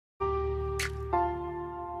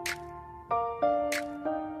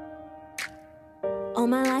All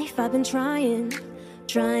my life I've been trying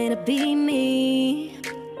to be me.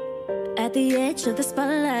 At the edge of the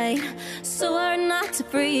spotlight, so hard not to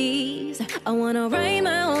freeze. I wanna write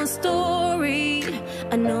my own story.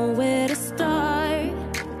 I know where to start,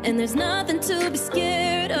 and there's nothing to be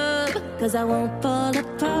scared of, cause I won't fall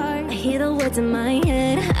apart. I hear the words in my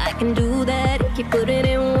head, I can do that. Keep putting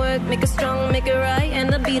in work, make it strong, make it right.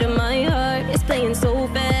 And the beat of my heart is playing so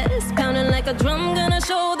fast, pounding like a drum, gonna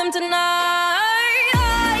show them tonight.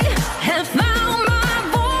 I have found my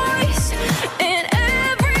voice, and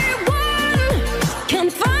everyone can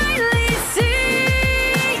finally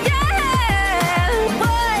see, yeah,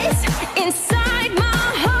 what's inside my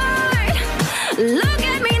heart. Look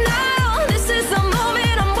at me now, this is the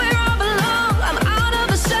moment, I'm where I belong. I'm out of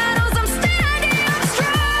the shadows, I'm standing up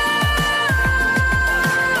strong.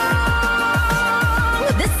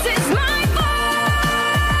 This is my voice,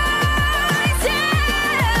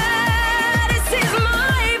 yeah, this is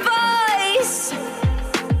my voice.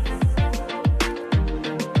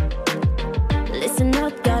 Listen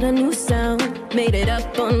up, got a new sound, made it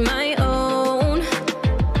up on my